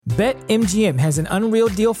BetMGM has an unreal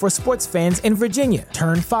deal for sports fans in Virginia.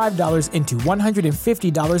 Turn $5 into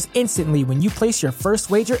 $150 instantly when you place your first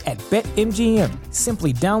wager at BetMGM.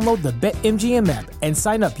 Simply download the BetMGM app and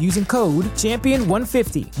sign up using code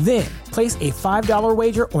Champion150. Then, place a $5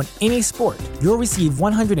 wager on any sport. You'll receive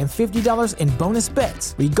 $150 in bonus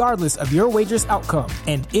bets, regardless of your wager's outcome.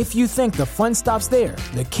 And if you think the fun stops there,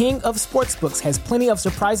 the King of Sportsbooks has plenty of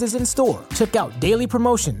surprises in store. Check out daily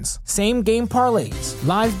promotions, same-game parlays,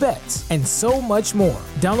 live bets, and so much more.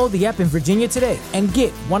 Download the app in Virginia today and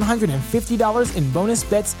get $150 in bonus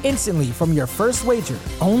bets instantly from your first wager.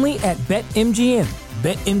 Only at BetMGM.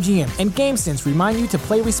 BetMGM and GameSense remind you to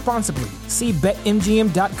play responsibly. See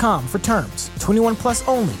BetMGM.com for terms. 21 plus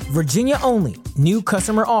only. Virginia only. New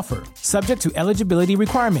customer offer. Subject to eligibility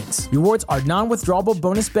requirements. Rewards are non-withdrawable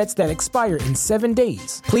bonus bets that expire in 7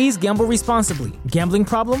 days. Please gamble responsibly. Gambling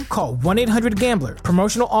problem? Call 1-800-GAMBLER.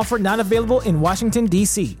 Promotional offer not available in Washington,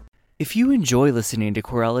 D.C. If you enjoy listening to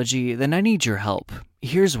Queerology, then I need your help.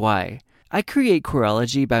 Here's why. I create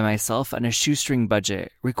Queerology by myself on a shoestring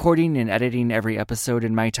budget, recording and editing every episode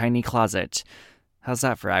in my tiny closet. How's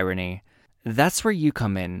that for irony? That's where you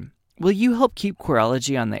come in. Will you help keep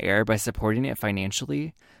Queerology on the air by supporting it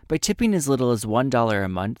financially? By tipping as little as $1 a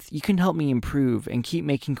month, you can help me improve and keep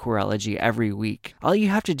making Queerology every week. All you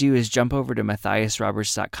have to do is jump over to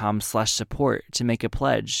MatthiasRoberts.com/support to make a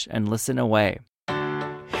pledge and listen away.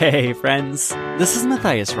 Hey friends, this is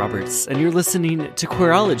Matthias Roberts, and you're listening to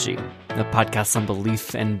Queerology, a podcast on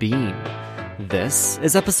belief and being. This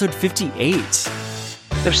is episode 58.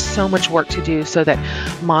 There's so much work to do so that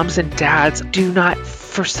moms and dads do not,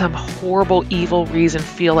 for some horrible, evil reason,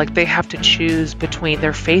 feel like they have to choose between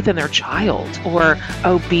their faith and their child or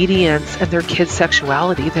obedience and their kid's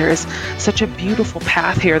sexuality. There is such a beautiful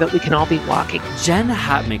path here that we can all be walking. Jen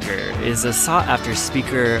Hatmaker is a sought-after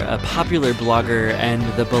speaker, a popular blogger, and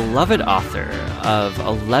the beloved author of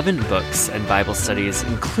 11 books and Bible studies,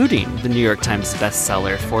 including the New York Times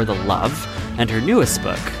bestseller For the Love and her newest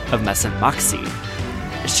book of Mess and Moxie.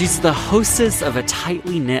 She's the hostess of a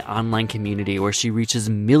tightly knit online community where she reaches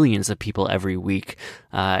millions of people every week,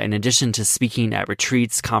 in addition to speaking at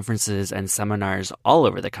retreats, conferences, and seminars all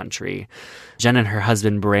over the country. Jen and her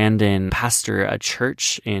husband, Brandon, pastor a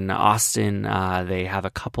church in Austin. They have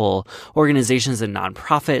a couple organizations and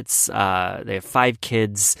nonprofits. They have 5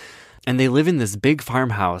 kids. And they live in this big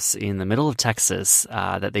farmhouse in the middle of Texas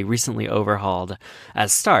that they recently overhauled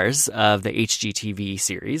as stars of the HGTV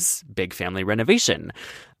series Big Family Renovation.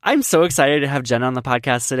 I'm so excited to have Jen on the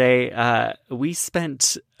podcast today. We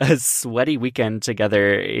spent a sweaty weekend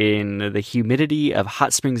together in the humidity of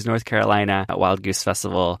Hot Springs, North Carolina at Wild Goose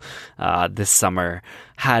Festival this summer.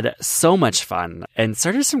 Had so much fun and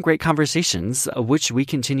started some great conversations, which we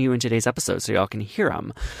continue in today's episode so y'all can hear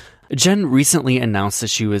them. Jen recently announced that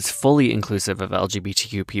she was fully inclusive of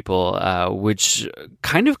LGBTQ people, which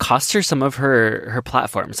kind of cost her some of her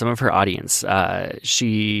platform, some of her audience.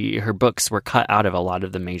 Her books were cut out of a lot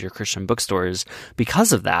of the major Christian bookstores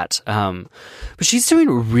because of that. But she's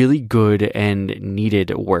doing really good and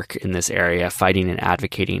needed work in this area, fighting and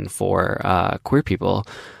advocating for queer people,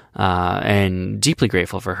 and deeply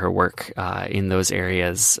grateful for her work in those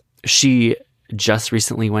areas. She just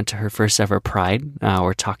recently went to her first ever Pride.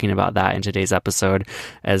 We're talking about that in today's episode,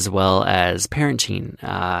 as well as parenting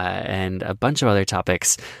and a bunch of other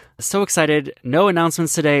topics. So excited. No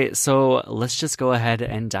announcements today, so let's just go ahead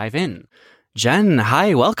and dive in. Jen,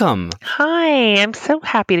 hi, welcome. Hi, I'm so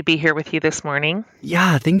happy to be here with you this morning.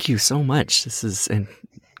 Yeah, thank you so much. This is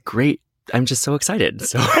great. I'm just so excited.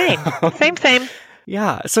 So Same.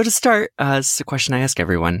 Yeah. So to start, it's a question I ask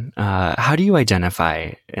everyone. How do you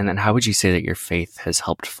identify, and then how would you say that your faith has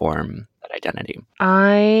helped form that identity?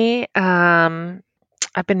 I've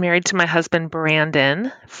been married to my husband,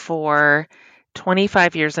 Brandon, for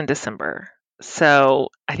 25 years in December. So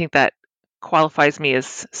I think that qualifies me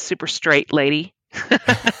as super straight lady.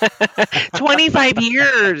 25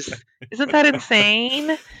 years. Isn't that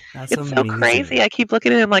insane? That's it's amazing. So crazy. I keep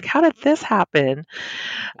looking at him like, how did this happen?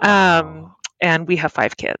 Wow. And we have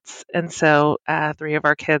 5 kids. And so 3 of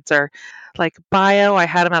our kids are like bio. I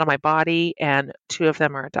had them out of my body, and 2 of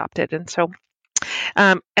them are adopted. And so,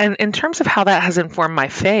 and in terms of how that has informed my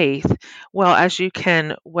faith, well, as you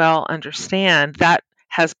can well understand, that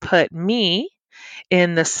has put me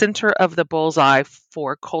in the center of the bullseye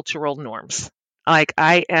for cultural norms. Like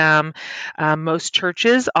I am, most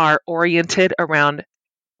churches are oriented around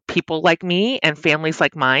people like me and families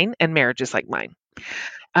like mine and marriages like mine.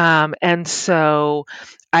 And so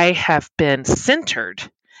I have been centered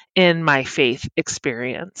in my faith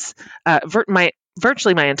experience.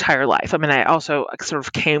 virtually my entire life. I mean, I also sort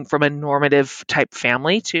of came from a normative type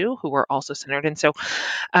family too, who were also centered. And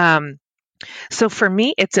um, so for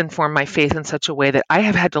me, it's informed my faith in such a way that I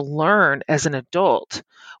have had to learn as an adult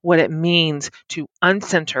what it means to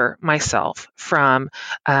uncenter myself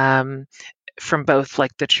um, from both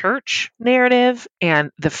like the church narrative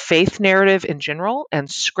and the faith narrative in general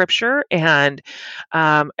and scripture. And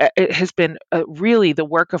it has been really the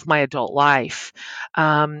work of my adult life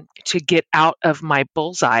to get out of my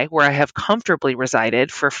bullseye where I have comfortably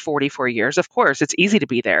resided for 44 years. Of course, it's easy to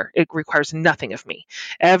be there. It requires nothing of me.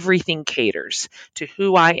 Everything caters to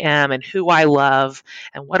who I am and who I love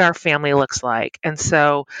and what our family looks like. And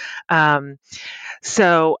um,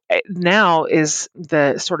 so now is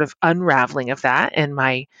the sort of unraveling of that in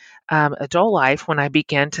my adult life when I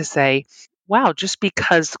began to say, wow, just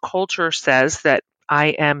because culture says that I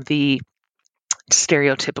am the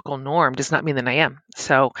stereotypical norm does not mean that I am.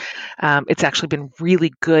 So it's actually been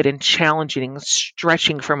really good and challenging and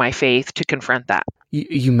stretching for my faith to confront that.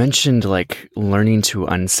 You mentioned like learning to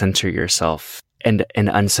uncenter yourself and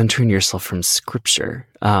uncentering yourself from scripture,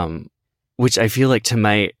 which I feel like to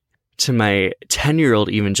my 10-year-old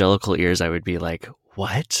evangelical ears, I would be like,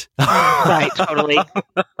 what? Right, totally.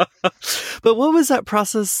 But what was that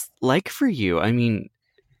process like for you? I mean,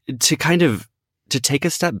 to take a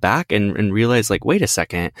step back and realize like, wait a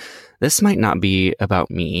second, this might not be about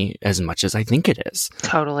me as much as I think it is.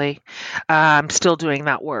 Totally. I'm still doing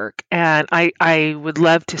that work. And I would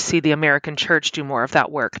love to see the American church do more of that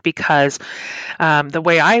work because the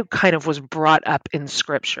way I kind of was brought up in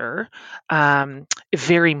scripture,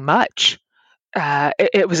 very much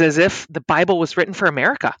it was as if the Bible was written for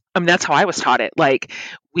America. I mean, that's how I was taught it. Like,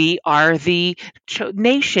 we are the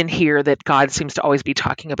nation here that God seems to always be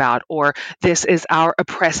talking about, or this is our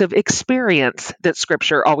oppressive experience that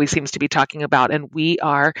Scripture always seems to be talking about, and we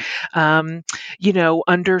are,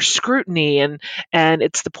 under scrutiny, and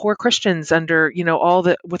it's the poor Christians under, all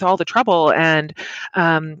the trouble, and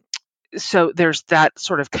so there's that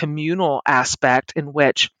sort of communal aspect in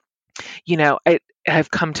which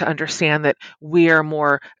I've come to understand that we are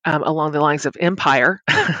more along the lines of empire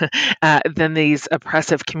than these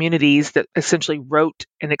oppressive communities that essentially wrote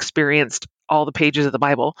and experienced all the pages of the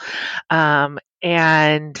Bible. And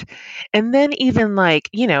then even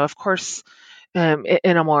like, of course, in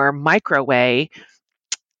a more micro way,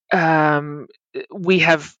 we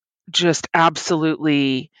have just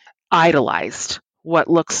absolutely idolized what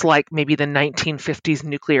looks like maybe the 1950s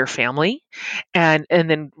nuclear family and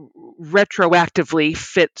then retroactively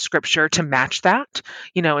fit scripture to match that,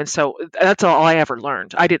 and so that's all I ever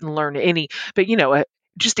learned. I didn't learn any, but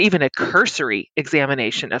just even a cursory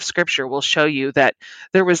examination of scripture will show you that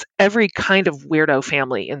there was every kind of weirdo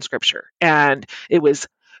family in scripture, and it was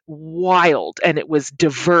wild and it was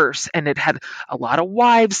diverse and it had a lot of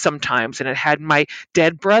wives sometimes, and it had my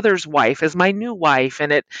dead brother's wife as my new wife,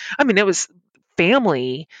 and it was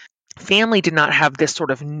family did not have this sort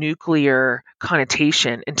of nuclear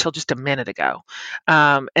connotation until just a minute ago.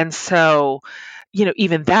 And so,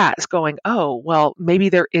 even that's going, oh, well, maybe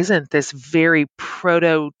there isn't this very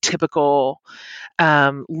prototypical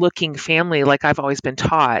looking family like I've always been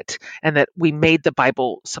taught, and that we made the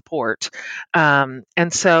Bible support. And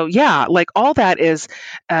so, yeah, like all that is,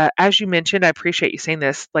 as you mentioned, I appreciate you saying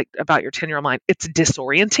this, like about your 10-year-old mind, it's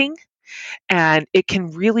disorienting. And it can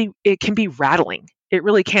be rattling. It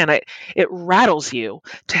really can. It rattles you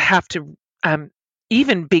to have to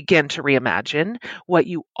even begin to reimagine what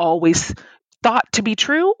you always thought to be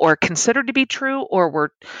true or considered to be true, or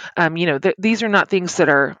were, these are not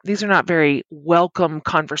very welcome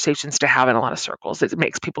conversations to have in a lot of circles. It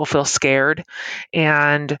makes people feel scared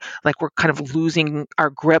and like we're kind of losing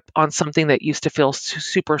our grip on something that used to feel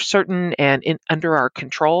super certain and under our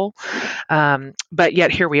control. But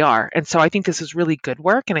yet here we are. And so I think this is really good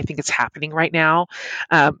work, and I think it's happening right now.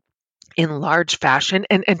 In large fashion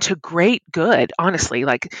and to great good, honestly,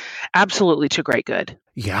 like absolutely to great good.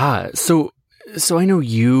 Yeah. So I know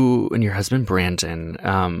you and your husband, Brandon,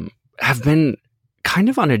 have been kind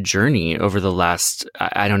of on a journey over the last,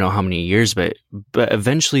 I don't know how many years, but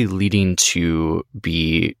eventually leading to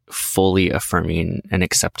be fully affirming and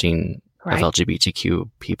accepting of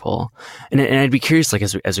LGBTQ people. And I'd be curious, like,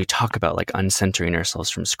 as we talk about like uncentering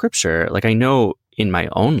ourselves from scripture, like I know in my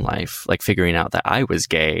own life, like figuring out that I was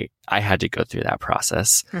gay, I had to go through that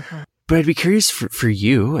process. Mm-hmm. But I'd be curious for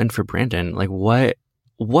you and for Brandon, like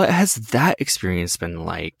what has that experience been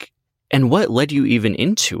like, and what led you even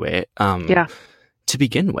into it to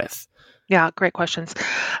begin with? Yeah, great questions.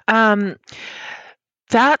 That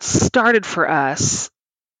started for us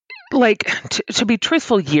like to be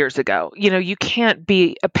truthful, years ago, you can't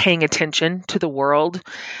be paying attention to the world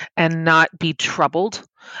and not be troubled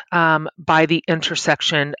by the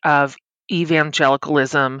intersection of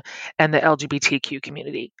evangelicalism and the LGBTQ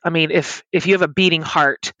community. I mean, if you have a beating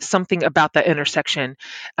heart, something about that intersection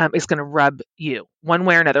is going to rub you one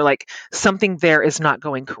way or another. Like something there is not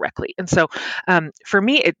going correctly. And so, for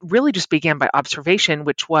me, it really just began by observation,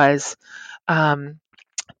 which was um,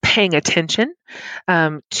 paying attention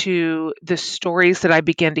to the stories that I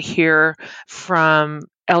began to hear from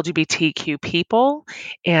LGBTQ people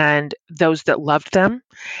and those that loved them.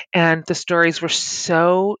 And the stories were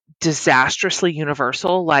so disastrously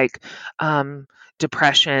universal, like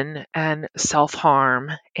depression and self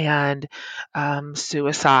harm and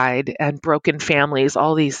suicide and broken families,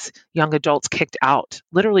 all these young adults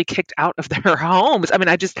literally kicked out of their homes. I mean,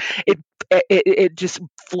 it, it just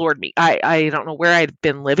floored me. I don't know where I'd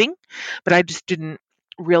been living, but I just didn't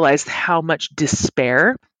realize how much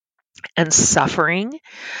despair and suffering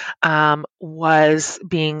was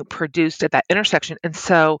being produced at that intersection. And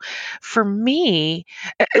so for me,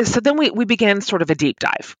 so then we began sort of a deep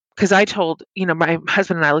dive because I told, my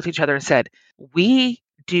husband and I looked at each other and said, we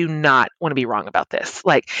do not want to be wrong about this.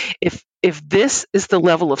 Like if this is the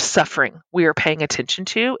level of suffering we are paying attention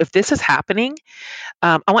to, if this is happening,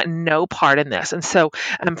 I want no part in this. And so,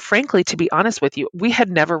 frankly, to be honest with you, we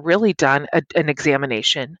had never really done an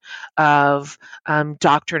examination of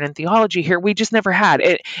doctrine and theology here. We just never had.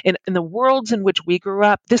 In the worlds in which we grew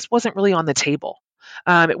up, this wasn't really on the table.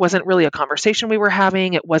 It wasn't really a conversation we were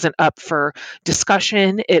having. It wasn't up for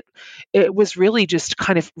discussion. It was really just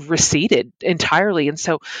kind of receded entirely. And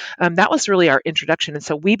so that was really our introduction. And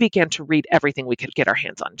so we began to read everything we could get our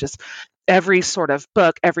hands on, just every sort of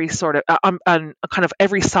book, every sort of on kind of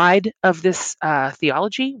every side of this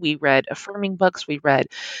theology. We read affirming books, we read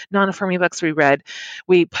non-affirming books,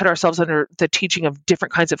 we put ourselves under the teaching of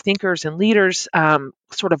different kinds of thinkers and leaders,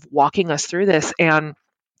 sort of walking us through this. And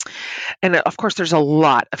of course, there's a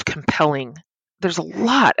lot of compelling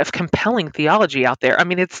theology out there. I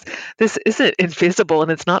mean, this isn't invisible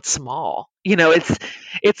and it's not small.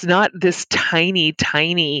 It's not this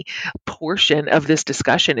tiny portion of this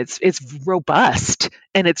discussion. It's robust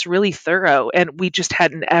and it's really thorough. And we just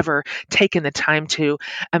hadn't ever taken the time to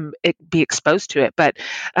be exposed to it. But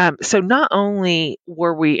so not only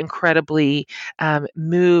were we incredibly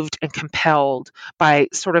moved and compelled by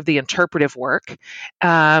sort of the interpretive work,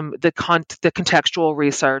 the contextual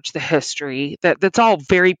research, the history, that's all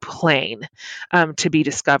very plain to be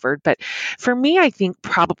discovered. But for me, I think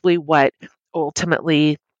probably what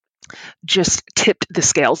ultimately just tipped the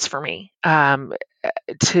scales for me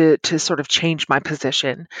to sort of change my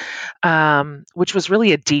position, which was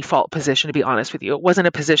really a default position, to be honest with you. It wasn't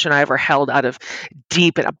a position I ever held out of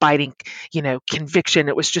deep and abiding, conviction.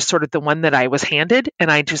 It was just sort of the one that I was handed,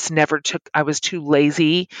 and I just never took. I was too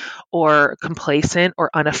lazy or complacent or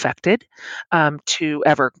unaffected to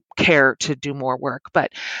ever care to do more work.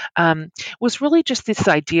 But was really just this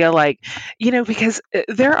idea, like, because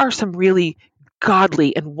there are some really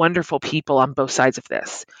godly and wonderful people on both sides of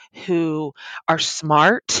this who are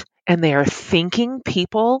smart and they are thinking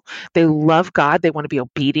people. They love God. They want to be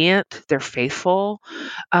obedient. They're faithful,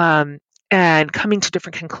 and coming to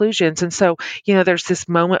different conclusions. And so, there's this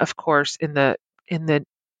moment, of course, in the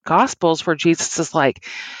Gospels where Jesus is like,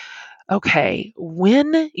 okay,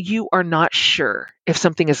 when you are not sure if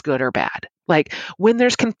something is good or bad, like when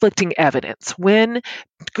there's conflicting evidence, when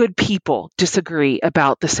good people disagree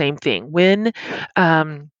about the same thing, when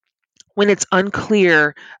it's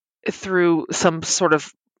unclear through some sort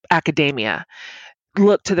of academia,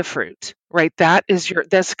 look to the fruit, right? That's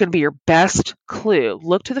going to be your best clue.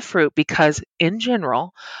 Look to the fruit because in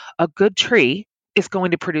general, a good tree is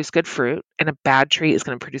going to produce good fruit and a bad tree is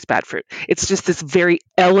going to produce bad fruit. It's just this very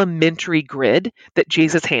elementary grid that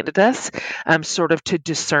Jesus handed us, sort of to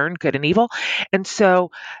discern good and evil. And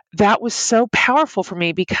so that was so powerful for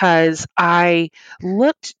me because I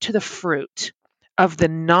looked to the fruit of the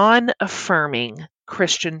non-affirming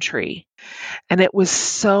Christian tree, and it was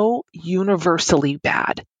so universally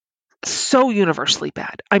bad. So universally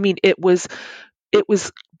bad. I mean, it was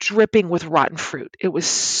dripping with rotten fruit. It was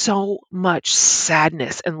so much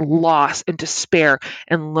sadness and loss and despair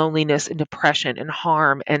and loneliness and depression and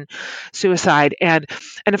harm and suicide. And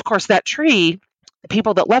of course, that tree,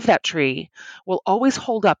 people that love that tree will always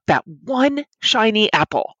hold up that one shiny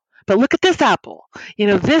apple. But look at this apple.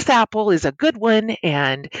 This apple is a good one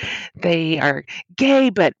and they are gay,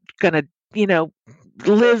 but going to,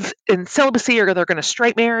 live in celibacy or they're going to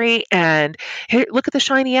straight marry. And here, look at the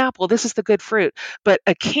shiny apple. This is the good fruit. But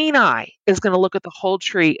a keen eye is going to look at the whole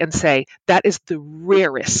tree and say, that is the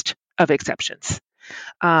rarest of exceptions.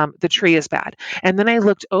 The tree is bad. And then I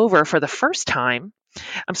looked over for the first time.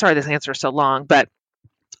 I'm sorry this answer is so long, but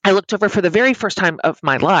I looked over for the very first time of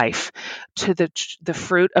my life to the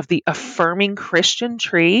fruit of the affirming Christian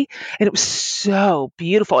tree, and it was so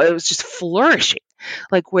beautiful. It was just flourishing,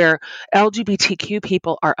 like where LGBTQ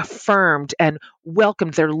people are affirmed and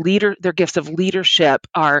welcomed. Their gifts of leadership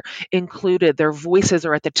are included. Their voices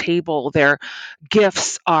are at the table. Their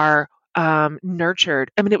gifts are nurtured.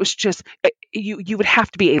 I mean, it was just you would have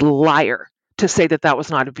to be a liar to say that that was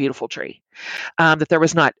not a beautiful tree, that there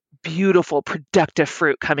was not beautiful, productive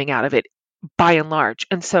fruit coming out of it by and large.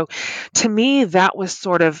 And so to me, that was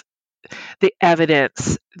sort of the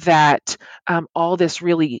evidence that all this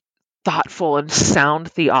really thoughtful and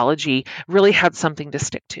sound theology really had something to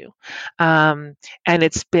stick to. And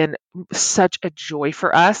it's been such a joy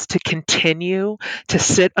for us to continue to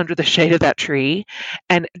sit under the shade of that tree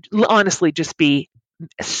and honestly just be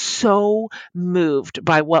so moved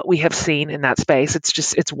by what we have seen in that space.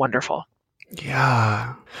 It's wonderful.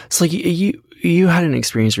 Yeah. So like you had an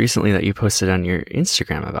experience recently that you posted on your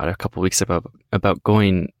Instagram about a couple weeks about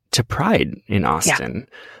going to Pride in Austin.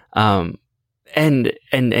 Yeah.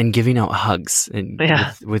 And giving out hugs and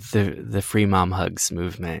with the Free Mom Hugs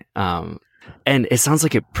movement. And it sounds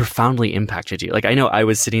like it profoundly impacted you. Like, I know I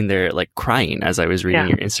was sitting there like crying as I was reading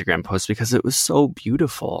your Instagram post because it was so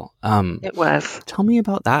beautiful. It was. Tell me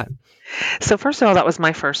about that. So first of all, that was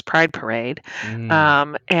my first Pride parade,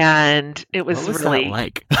 and it was, what was really that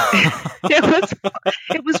like.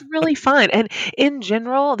 it was really fun. And in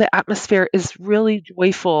general, the atmosphere is really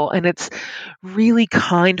joyful and it's really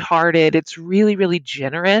kind-hearted. It's really, really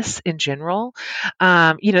generous in general.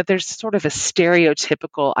 There's sort of a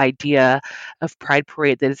stereotypical idea of Pride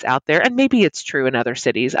parade that is out there, and maybe it's true in other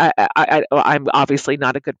cities. I'm obviously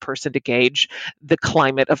not a good person to gauge the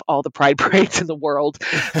climate of all the Pride parades in the world,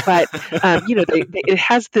 but it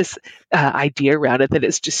has this idea around it that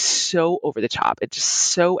it's just so over the top. It's just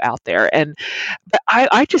so out there. But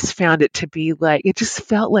I just found it to be like, it just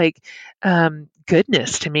felt like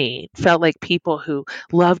goodness to me. It felt like people who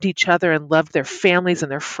loved each other and loved their families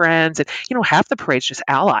and their friends. And, half the parade's just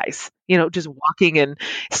allies, just walking in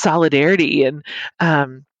solidarity. And,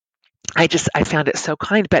 I found it so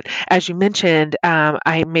kind. But as you mentioned,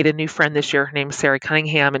 I made a new friend this year. Her name is Sarah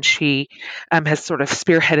Cunningham, and she has sort of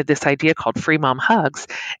spearheaded this idea called Free Mom Hugs,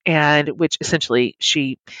 and which essentially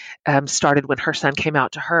she started when her son came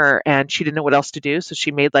out to her, and she didn't know what else to do, so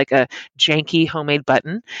she made like a janky homemade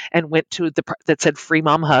button and went to that said Free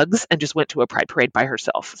Mom Hugs, and just went to a Pride parade by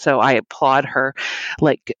herself. So I applaud her,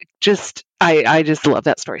 I just love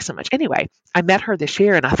that story so much. Anyway, I met her this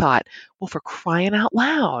year and I thought, well, for crying out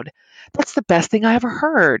loud, that's the best thing I ever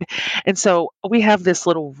heard. And so we have this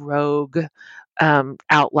little rogue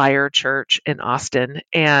outlier church in Austin.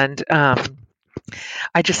 And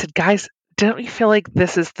I just said, guys, don't you feel like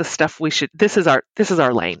this is the stuff this is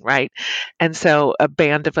our lane, right? And so a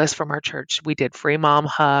band of us from our church, we did free mom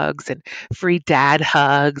hugs and free dad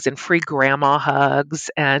hugs and free grandma hugs.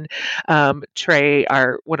 And Trey,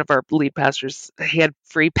 one of our lead pastors, he had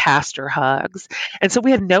free pastor hugs. And so we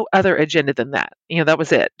had no other agenda than that. That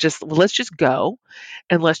was it. Let's just go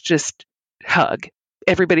and let's just hug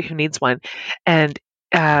everybody who needs one. And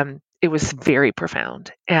it was very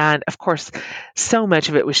profound. And of course, so much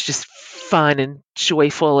of it was just fun and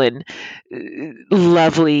joyful and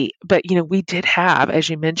lovely. But, we did have, as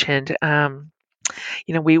you mentioned,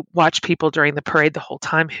 we watched people during the parade the whole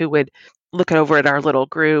time who would look over at our little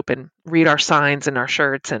group and read our signs and our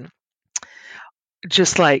shirts and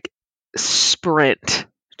just like sprint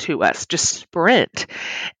to us, just sprint.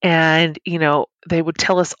 And, they would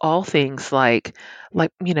tell us all things like,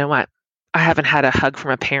 what? I haven't had a hug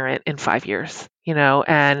from a parent in 5 years,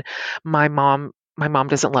 and my mom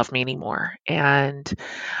doesn't love me anymore. And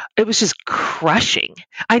it was just crushing.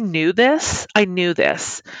 I knew this,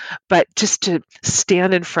 but just to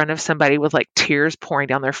stand in front of somebody with like tears pouring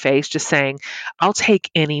down their face, just saying, I'll take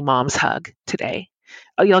any mom's hug today.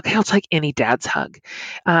 I'll take any dad's hug.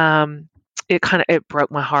 It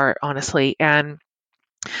broke my heart, honestly. And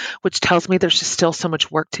which tells me there's just still so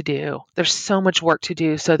much work to do. There's so much work to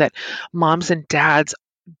do so that moms and dads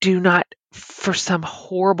do not, for some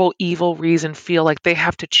horrible, evil reason, feel like they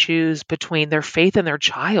have to choose between their faith and their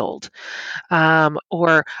child,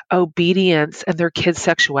 or obedience and their kid's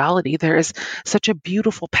sexuality. There is such a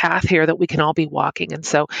beautiful path here that we can all be walking. And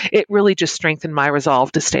so it really just strengthened my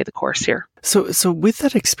resolve to stay the course here. So with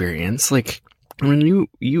that experience, like when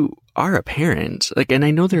you are a parent, like, and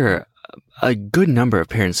I know there are a good number of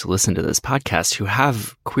parents who listen to this podcast who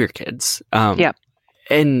have queer kids. Yeah.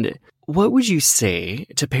 And what would you say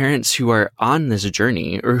to parents who are on this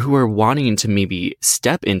journey or who are wanting to maybe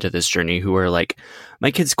step into this journey, who are like,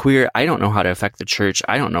 my kid's queer, I don't know how to affect the church,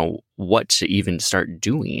 I don't know what to even start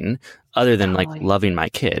doing other than like Totally. loving my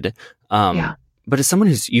kid. Yeah. But as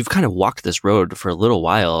someone you've kind of walked this road for a little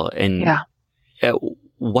while, and Yeah.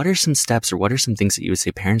 what are some steps or what are some things that you would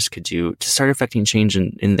say parents could do to start affecting change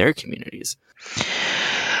in their communities?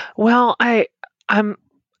 Well, I'm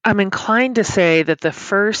inclined to say that the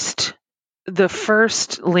first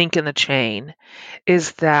link in the chain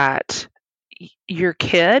is that your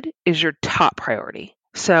kid is your top priority.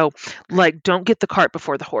 So, like, don't get the cart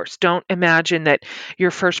before the horse. Don't imagine that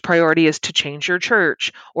your first priority is to change your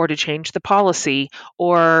church or to change the policy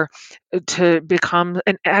or to become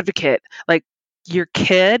an advocate. Like, your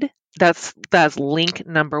kid, that's link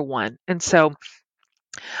number one. And so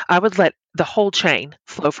I would let the whole chain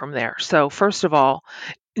flow from there. So, first of all,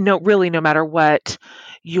 no matter what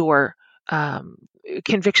your um,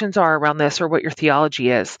 convictions are around this or what your theology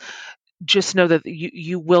is, just know that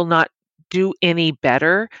you will not do any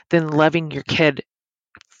better than loving your kid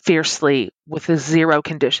fiercely with the zero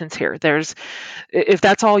conditions here. If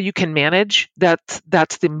that's all you can manage, that's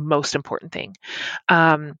the most important thing.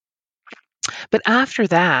 Um, but after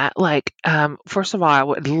that, first of all, I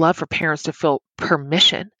would love for parents to feel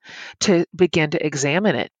permission to begin to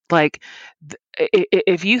examine it. Like,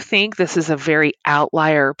 if you think this is a very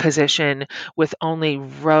outlier position with only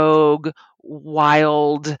rogue,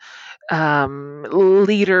 wild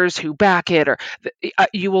leaders who back it, or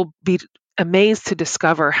you will be amazed to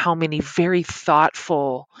discover how many very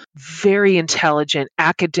thoughtful, very intelligent,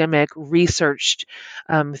 academic, researched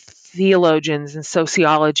theologians and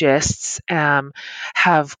sociologists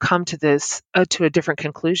have come to this to a different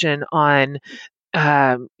conclusion on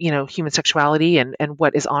human sexuality and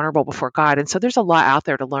what is honorable before God. And so there's a lot out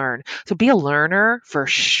there to learn. So be a learner for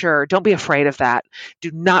sure. Don't be afraid of that. Do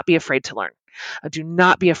not be afraid to learn. Do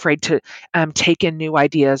not be afraid to take in new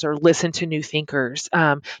ideas or listen to new thinkers.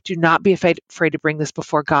 Do not be afraid to bring this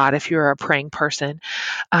before God if you're a praying person,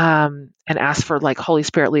 and ask for like Holy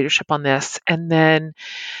Spirit leadership on this. And then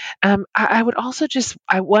I would also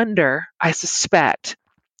I suspect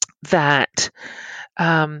that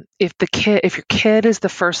if your kid is the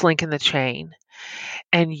first link in the chain,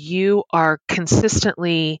 and you are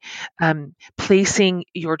consistently placing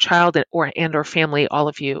your child or family, all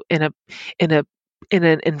of you, in a in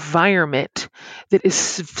an environment that is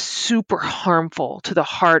super harmful to the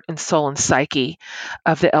heart and soul and psyche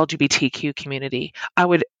of the LGBTQ community, I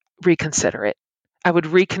would reconsider it. I would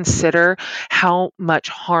reconsider how much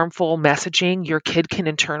harmful messaging your kid can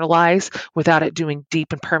internalize without it doing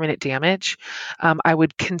deep and permanent damage. I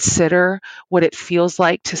would consider what it feels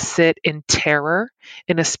like to sit in terror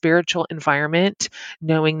in a spiritual environment,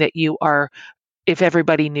 knowing that if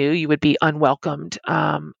everybody knew, you would be unwelcomed,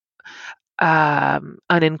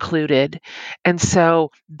 unincluded. And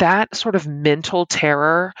so that sort of mental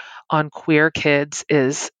terror on queer kids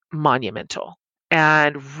is monumental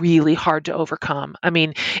and really hard to overcome. I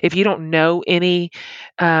mean, if you don't know any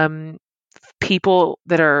people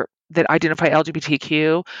that identify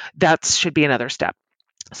LGBTQ, that should be another step.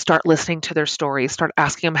 Start listening to their stories. Start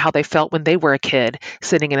asking them how they felt when they were a kid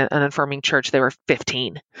sitting in an unaffirming church. They were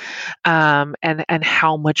 15, and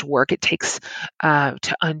how much work it takes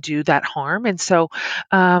to undo that harm. And so,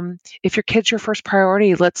 if your kid's your first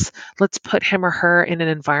priority, let's put him or her in an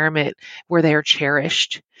environment where they are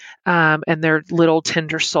cherished, and their little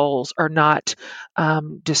tender souls are not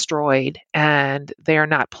destroyed, and they are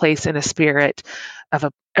not placed in a spirit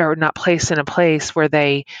or not placed in a place where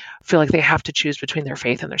they feel like they have to choose between their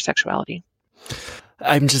faith and their sexuality.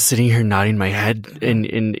 I'm just sitting here nodding my head, and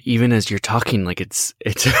even as you're talking, like it's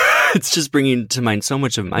it's just bringing to mind so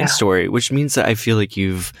much of my story, which means that I feel like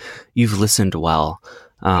you've listened well.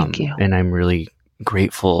 Thank you. And I'm really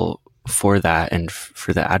grateful for that and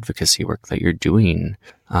for the advocacy work that you're doing,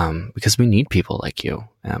 because we need people like you.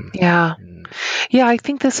 Yeah, I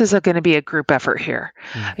think this is going to be a group effort here.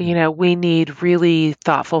 Mm-hmm. We need really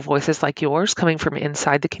thoughtful voices like yours coming from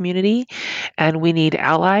inside the community, and we need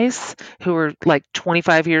allies who are like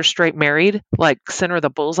 25 years straight married, like center of the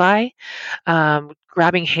bullseye,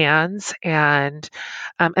 grabbing hands, and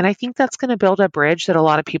I think that's going to build a bridge that a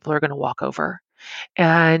lot of people are going to walk over.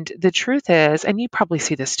 And the truth is, and you probably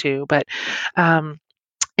see this too, but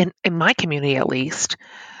in my community at least,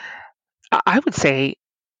 I would say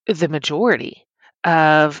the majority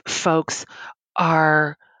of folks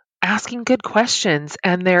are asking good questions,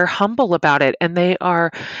 and they're humble about it, and they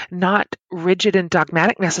are not rigid and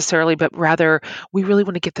dogmatic necessarily, but rather we really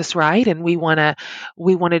want to get this right, and we want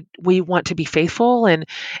to be faithful, and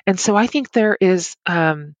so I think there is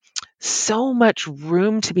so much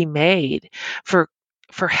room to be made for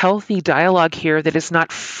healthy dialogue here that is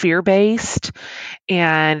not fear-based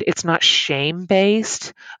and it's not shame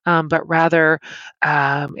based, but rather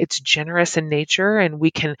it's generous in nature, and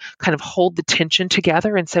we can kind of hold the tension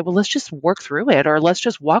together and say, well, let's just work through it, or let's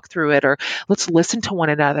just walk through it, or let's listen to one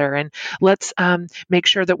another, and let's make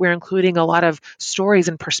sure that we're including a lot of stories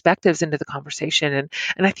and perspectives into the conversation.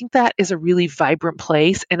 And I think that is a really vibrant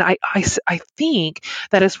place. And I think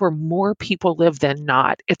that is where more people live than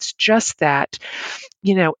not. It's just that,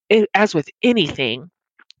 as with anything,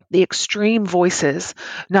 the extreme voices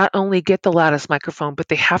not only get the loudest microphone, but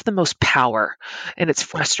they have the most power, and it's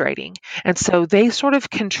frustrating. And so they sort of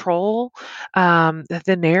control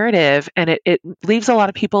the narrative, and it leaves a lot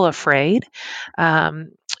of people afraid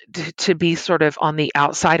to be sort of on the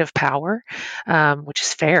outside of power, which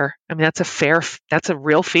is fair. I mean, that's a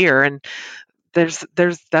real fear, and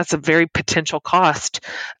that's a very potential cost,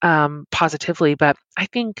 positively. But I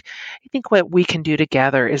think what we can do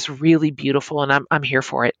together is really beautiful, and I'm here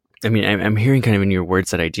for it. I mean, I'm hearing kind of in your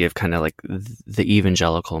words that idea of kind of like the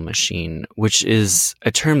evangelical machine, which is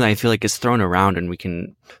a term that I feel like is thrown around, and we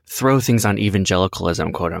can throw things on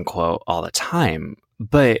evangelicalism, quote unquote, all the time.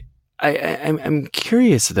 But I'm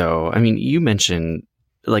curious though. I mean, you mentioned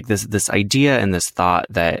like this idea and this thought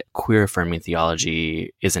that queer affirming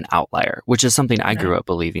theology is an outlier, which is something I grew up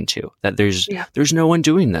believing too, that there's no one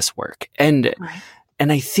doing this work. And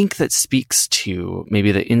I think that speaks to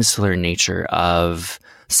maybe the insular nature of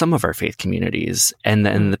some of our faith communities and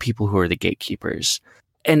the people who are the gatekeepers.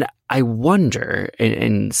 And I wonder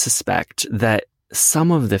and suspect that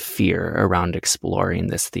some of the fear around exploring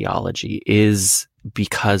this theology is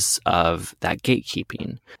because of that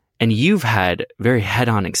gatekeeping. And you've had very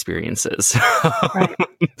head-on experiences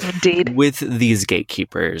Indeed. with these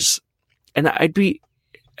gatekeepers. And I'd be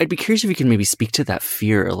curious if you can maybe speak to that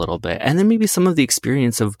fear a little bit, and then maybe some of the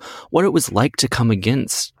experience of what it was like to come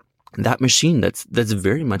against that machine that's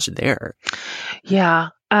very much there. Yeah.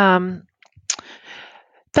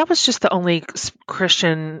 That was just the only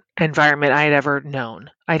Christian environment I had ever known.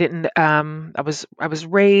 I didn't, I was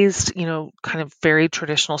raised, kind of very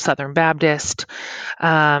traditional Southern Baptist.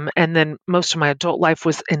 And then most of my adult life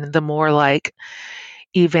was in the more like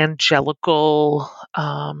evangelical,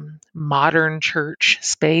 modern church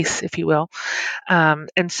space, if you will.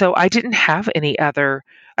 And so I didn't have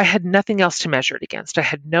I had nothing else to measure it against. I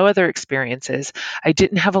had no other experiences. I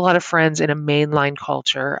didn't have a lot of friends in a mainline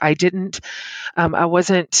culture. I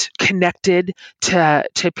wasn't connected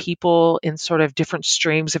to people in sort of different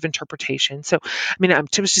streams of interpretation. So, I mean,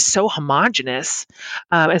 it was just so homogenous.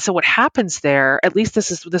 And so what happens there, at least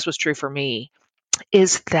this was true for me,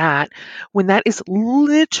 is that when that is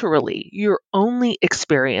literally your only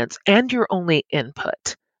experience and your only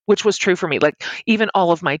input, which was true for me, like even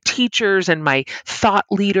all of my teachers and my thought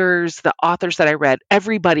leaders, the authors that I read,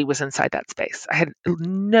 everybody was inside that space. I had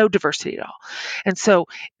no diversity at all. And so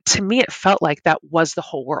to me, it felt like that was the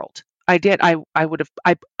whole world. I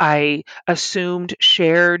assumed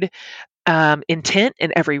shared intent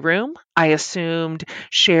in every room. I assumed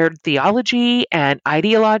shared theology and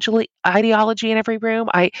ideology in every room.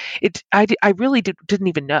 I really didn't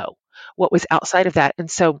even know what was outside of that.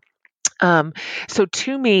 And so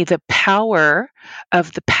to me, the power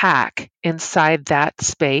of the pack inside that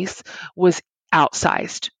space was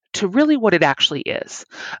outsized to really what it actually is.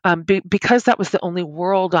 Because that was the only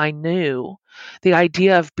world I knew, the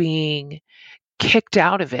idea of being kicked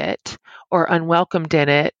out of it or unwelcomed in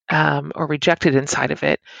it, or rejected inside of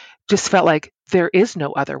it just felt like there is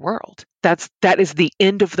no other world. That is the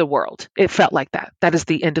end of the world. It felt like that. That is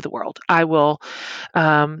the end of the world. I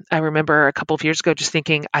remember a couple of years ago just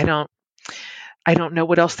thinking, I don't know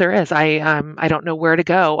what else there is. I don't know where to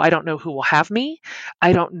go. I don't know who will have me.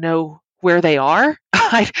 I don't know where they are.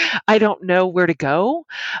 I don't know where to go.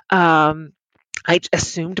 I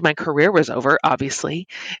assumed my career was over, obviously,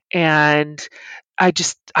 and I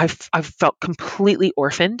felt completely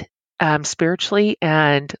orphaned, spiritually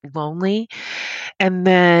and lonely. And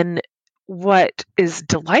then what is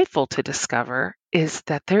delightful to discover is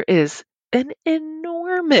that there is an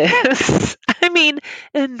enormous, I mean,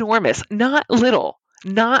 enormous, not little,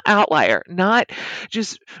 not outlier, not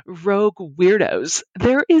just rogue weirdos.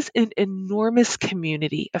 There is an enormous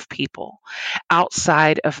community of people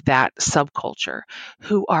outside of that subculture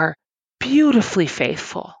who are beautifully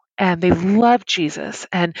faithful, and they love Jesus,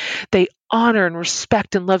 and they honor and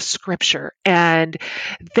respect and love scripture, and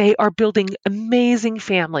they are building amazing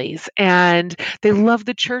families, and they love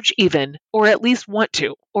the church even, or at least want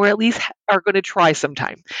to, or at least are going to try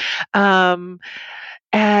sometime. Um,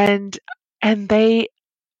 and and they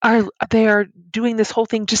they are doing this whole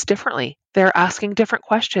thing just differently. They're asking different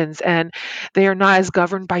questions, and they are not as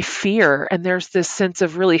governed by fear. And there's this sense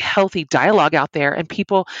of really healthy dialogue out there, and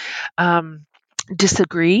people um,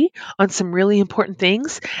 disagree on some really important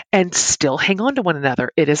things and still hang on to one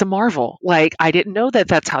another. It is a marvel. Like, I didn't know that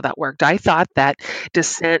that's how that worked. I thought that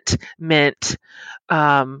dissent meant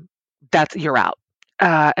um, that you're out.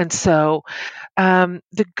 And so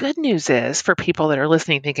the good news is for people that are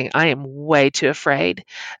listening, thinking, I am way too afraid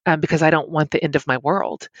because I don't want the end of my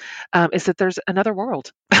world, is that there's another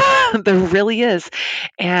world. There really is.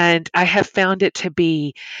 And I have found it to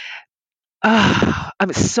be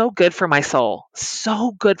so good for my soul,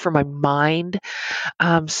 so good for my mind,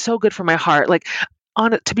 so good for my heart. Like,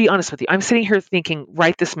 to be honest with you, I'm sitting here thinking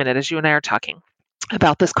right this minute as you and I are talking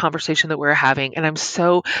about this conversation that we're having, and I'm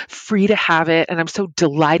so free to have it, and I'm so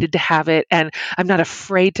delighted to have it, and I'm not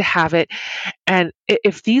afraid to have it. And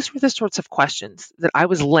if these were the sorts of questions that I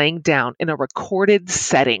was laying down in a recorded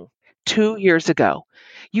setting 2 years ago,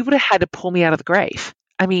 you would have had to pull me out of the grave.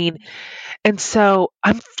 I mean, and so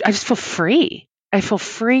I just feel free. I feel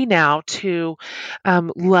free now to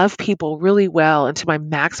love people really well and to my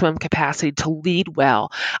maximum capacity to lead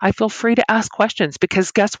well. I feel free to ask questions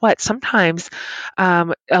because guess what? Sometimes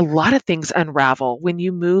a lot of things unravel when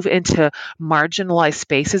you move into marginalized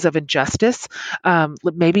spaces of injustice.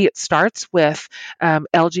 Maybe it starts with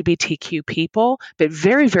LGBTQ people, but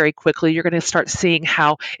very, very quickly you're going to start seeing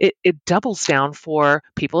how it doubles down for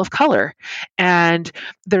people of color. And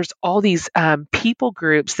there's all these people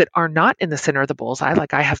groups that are not in the center of the bullseye,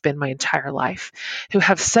 like I have been my entire life, who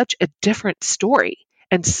have such a different story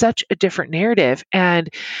and such a different narrative. And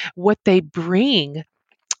what they bring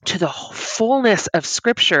to the fullness of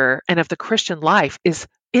Scripture and of the Christian life is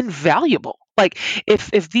invaluable. Like, if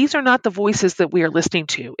these are not the voices that we are listening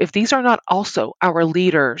to, if these are not also our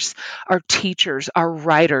leaders, our teachers, our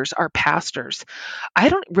writers, our pastors, I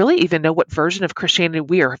don't really even know what version of Christianity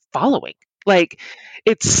we are following. Like,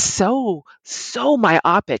 it's so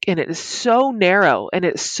myopic, and it is so narrow, and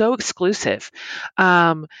it's so exclusive,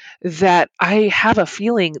 that I have a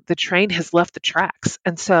feeling the train has left the tracks.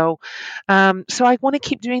 And so I want to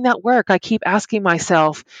keep doing that work. I keep asking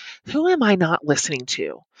myself, who am I not listening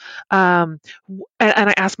to? And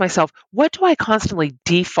I ask myself, what do I constantly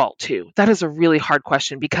default to? That is a really hard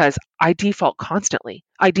question because I default constantly.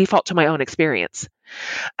 I default to my own experience.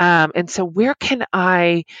 And so where can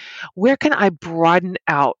I broaden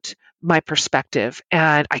out my perspective?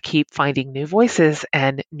 And I keep finding new voices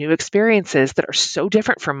and new experiences that are so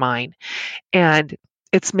different from mine. And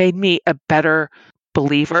it's made me a better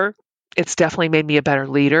believer. It's definitely made me a better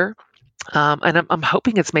leader. And I'm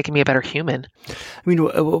hoping it's making me a better human. I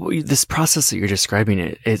mean, this process that you're describing,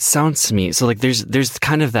 it sounds to me, so like there's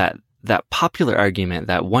kind of that popular argument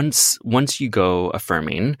that once you go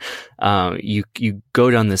affirming, you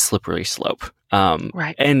go down this slippery slope.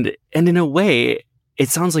 Right. And in a way, it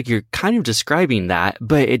sounds like you're kind of describing that,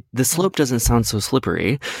 but the slope doesn't sound so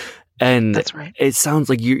slippery. And That's right. It sounds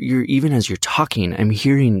like you're even as you're talking, I'm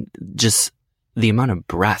hearing just the amount of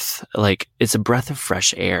breath, like it's a breath of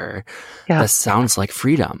fresh air that sounds like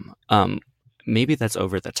freedom. Maybe that's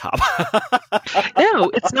over the top.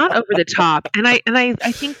 No, it's not over the top. And I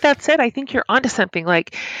think that's it. I think you're onto something.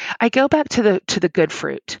 Like, I go back to the good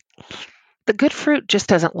fruit. The good fruit just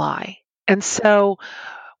doesn't lie. And so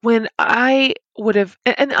when I would have,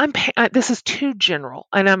 and this is too general,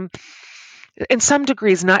 and I'm in some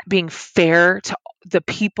degrees not being fair to the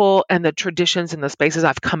people and the traditions and the spaces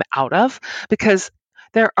I've come out of, because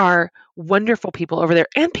there are wonderful people over there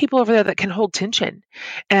and people over there that can hold tension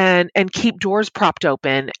and keep doors propped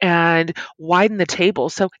open and widen the table.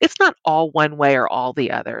 So it's not all one way or all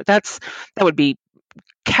the other. That would be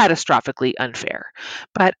catastrophically unfair.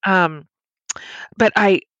 But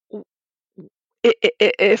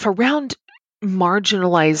if around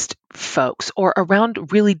marginalized folks or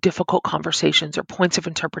around really difficult conversations or points of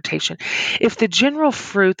interpretation, if the general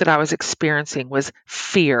fruit that I was experiencing was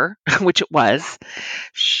fear, which it was,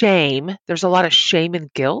 shame, there's a lot of shame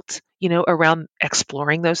and guilt, around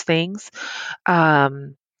exploring those things,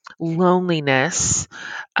 loneliness,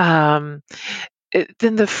 then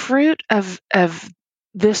the fruit of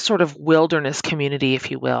this sort of wilderness community,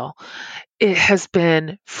 if you will, it has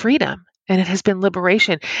been freedom, and it has been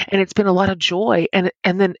liberation, and it's been a lot of joy, and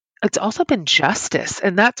then it's also been justice.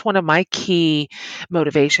 And that's one of my key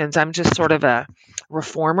motivations. I'm just sort of a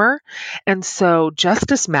reformer, and so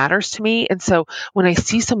justice matters to me. And so when I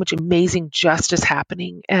see so much amazing justice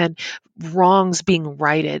happening and wrongs being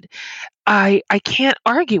righted, I can't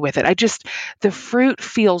argue with it. The fruit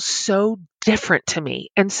feels so different to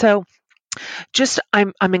me. And so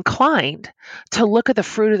I'm inclined to look at the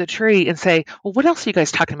fruit of the tree and say, well, what else are you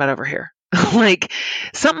guys talking about over here? Like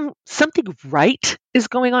something right is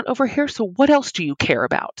going on over here. So what else do you care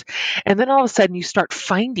about? And then all of a sudden you start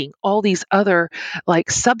finding all these other like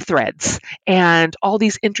subthreads and all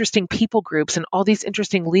these interesting people groups and all these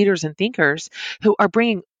interesting leaders and thinkers who are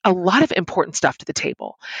bringing a lot of important stuff to the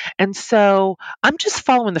table. And so I'm just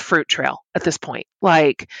following the fruit trail at this point.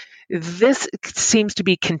 Like this seems to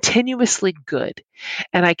be continuously good,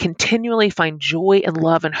 and I continually find joy and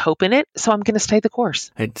love and hope in it. So I'm going to stay the course.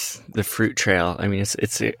 It's the fruit trail. I mean,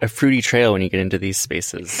 it's a fruity trail when you get into these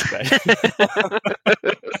spaces. But...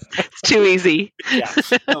 It's too easy. Yeah,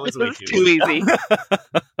 that was way too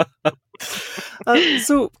easy.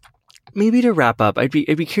 So maybe to wrap up, I'd be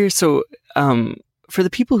curious. So for the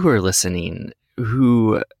people who are listening,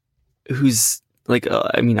 who's like,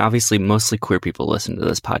 I mean, obviously, mostly queer people listen to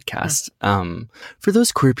this podcast. For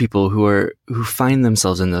those queer people who find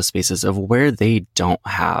themselves in those spaces of where they don't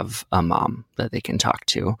have a mom that they can talk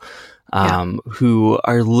to, who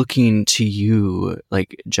are looking to you,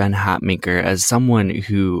 like Jen Hatmaker, as someone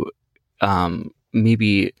who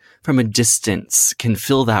maybe from a distance can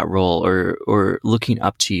fill that role, or looking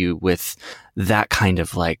up to you with that kind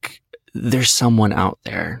of like, there's someone out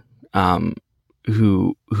there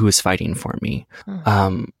who is fighting for me.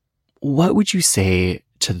 What would you say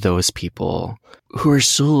to those people who are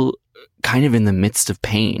still kind of in the midst of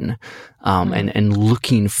pain, and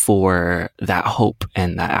looking for that hope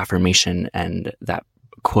and that affirmation and that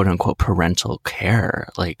quote unquote parental care?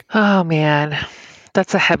 Like, oh man,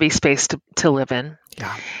 that's a heavy space to live in.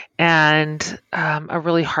 Yeah. And a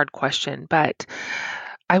really hard question, but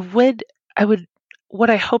what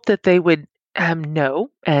I hope that they would know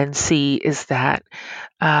and see is that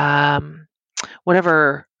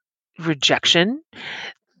whatever rejection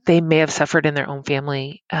they may have suffered in their own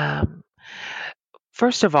family,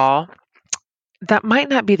 first of all, that might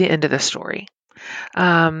not be the end of the story.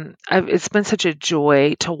 It's been such a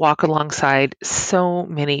joy to walk alongside so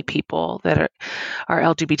many people that are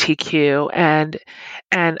LGBTQ, and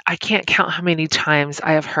I can't count how many times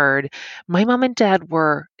I have heard, my mom and dad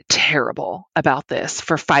were terrible about this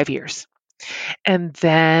for 5 years. And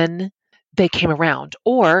then they came around,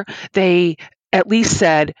 or they at least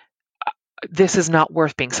said, this is not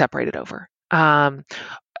worth being separated over. Some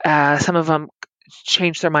of them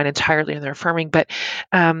changed their mind entirely and they're affirming. But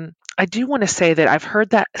I do want to say that I've heard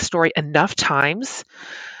that story enough times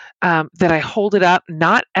that I hold it up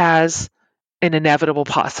not as an inevitable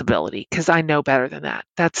possibility, because I know better than that.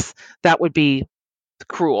 That would be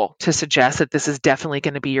cruel to suggest that this is definitely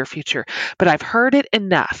going to be your future. But I've heard it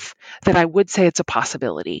enough that I would say it's a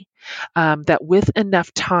possibility, that with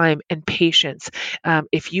enough time and patience,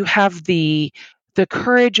 if you have the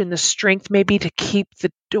courage and the strength maybe to keep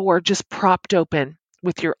the door just propped open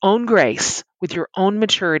with your own grace, with your own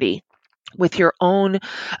maturity, with your own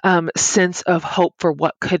sense of hope for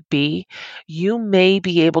what could be, you may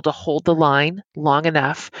be able to hold the line long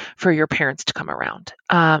enough for your parents to come around.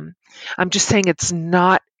 I'm just saying it's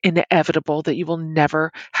not inevitable that you will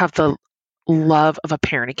never have the love of a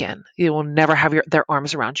parent again. You will never have their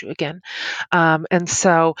arms around you again. And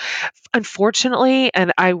so, unfortunately,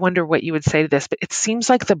 and I wonder what you would say to this, but it seems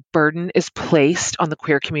like the burden is placed on the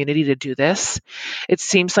queer community to do this. It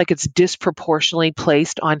seems like it's disproportionately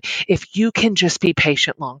placed on, if you can just be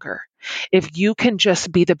patient longer, if you can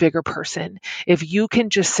just be the bigger person, if you can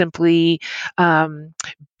just simply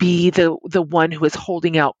be the one who is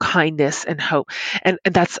holding out kindness and hope. And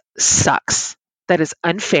that sucks. That is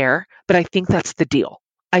unfair, but I think that's the deal.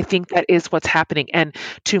 I think that is what's happening. And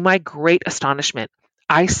to my great astonishment,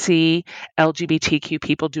 I see LGBTQ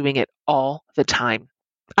people doing it all the time.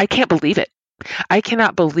 I can't believe it. I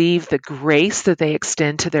cannot believe the grace that they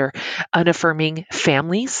extend to their unaffirming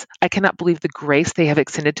families. I cannot believe the grace they have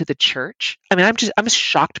extended to the church. I mean, I'm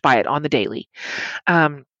shocked by it on the daily.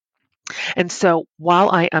 And so while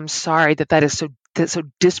I am sorry that so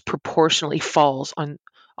disproportionately falls on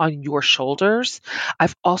your shoulders,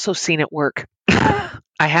 I've also seen it work. I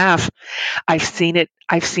have. I've seen it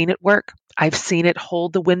work. I've seen it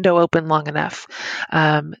hold the window open long enough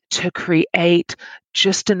to create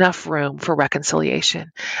just enough room for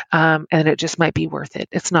reconciliation. And it just might be worth it.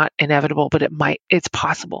 It's not inevitable, but it's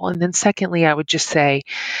possible. And then secondly, I would just say,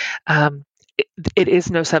 it is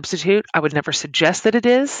no substitute. I would never suggest that it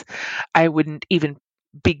is. I wouldn't even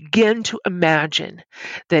begin to imagine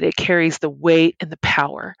that it carries the weight and the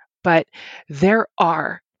power. But there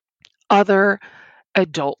are other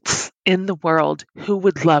adults in the world who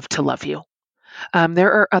would love to love you,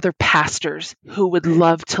 There are other pastors who would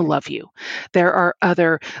love to love you. There are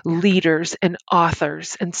other leaders and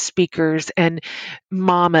authors and speakers and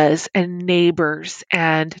mamas and neighbors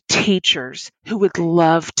and teachers who would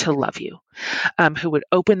love to love you, who would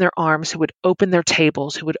open their arms, who would open their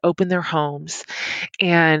tables, who would open their homes.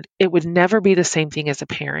 And it would never be the same thing as a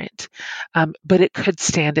parent, but it could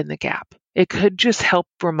stand in the gap. It could just help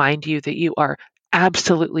remind you that you are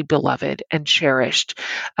absolutely beloved and cherished,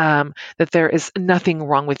 that there is nothing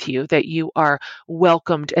wrong with you, that you are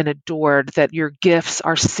welcomed and adored, that your gifts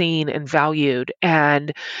are seen and valued,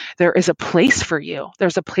 and there is a place for you.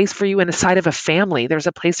 There's a place for you inside of a family. There's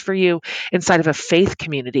a place for you inside of a faith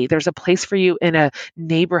community. There's a place for you in a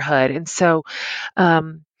neighborhood. And so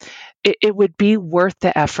it would be worth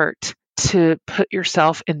the effort to put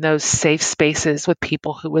yourself in those safe spaces with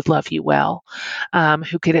people who would love you well,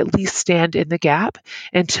 who could at least stand in the gap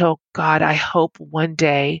until, God, I hope one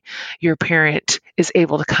day your parent is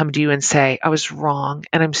able to come to you and say, I was wrong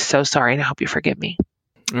and I'm so sorry and I hope you forgive me.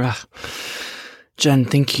 Jen,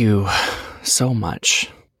 thank you so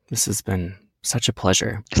much. This has been such a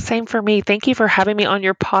pleasure. Same for me. Thank you for having me on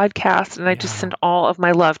your podcast. And I just send all of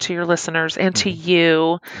my love to your listeners and to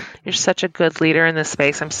you. You're such a good leader in this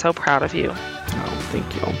space. I'm so proud of you. Oh,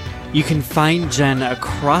 thank you. You can find Jen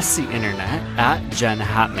across the internet at Jen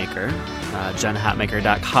Hatmaker,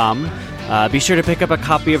 jenhatmaker.com. Be sure to pick up a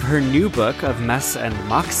copy of her new book of Mess and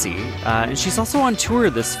Moxie. And she's also on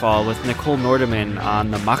tour this fall with Nicole Nordeman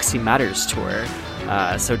on the Moxie Matters tour.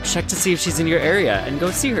 So check to see if she's in your area and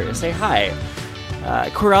go see her. Say hi.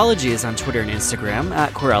 Queerology is on Twitter and Instagram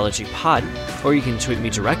at QueerologyPod, or you can tweet me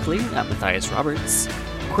directly at Matthias Roberts.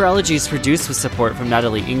 Queerology is produced with support from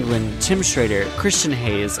Natalie England, Tim Schrader, Christian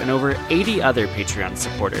Hayes, and over 80 other Patreon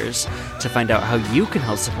supporters. To find out how you can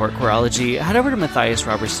help support Queerology, head over to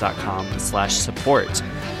MatthiasRoberts.com/support.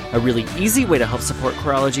 A really easy way to help support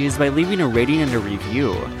Queerology is by leaving a rating and a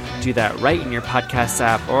review. Do that right in your podcast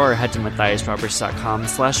app or head to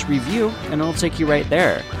MatthiasRoberts.com/review and it'll take you right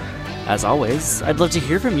there. As always, I'd love to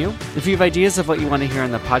hear from you. If you have ideas of what you want to hear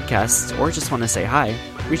on the podcast or just want to say hi,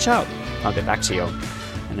 reach out. I'll get back to you.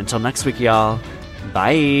 And until next week, y'all,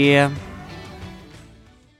 bye.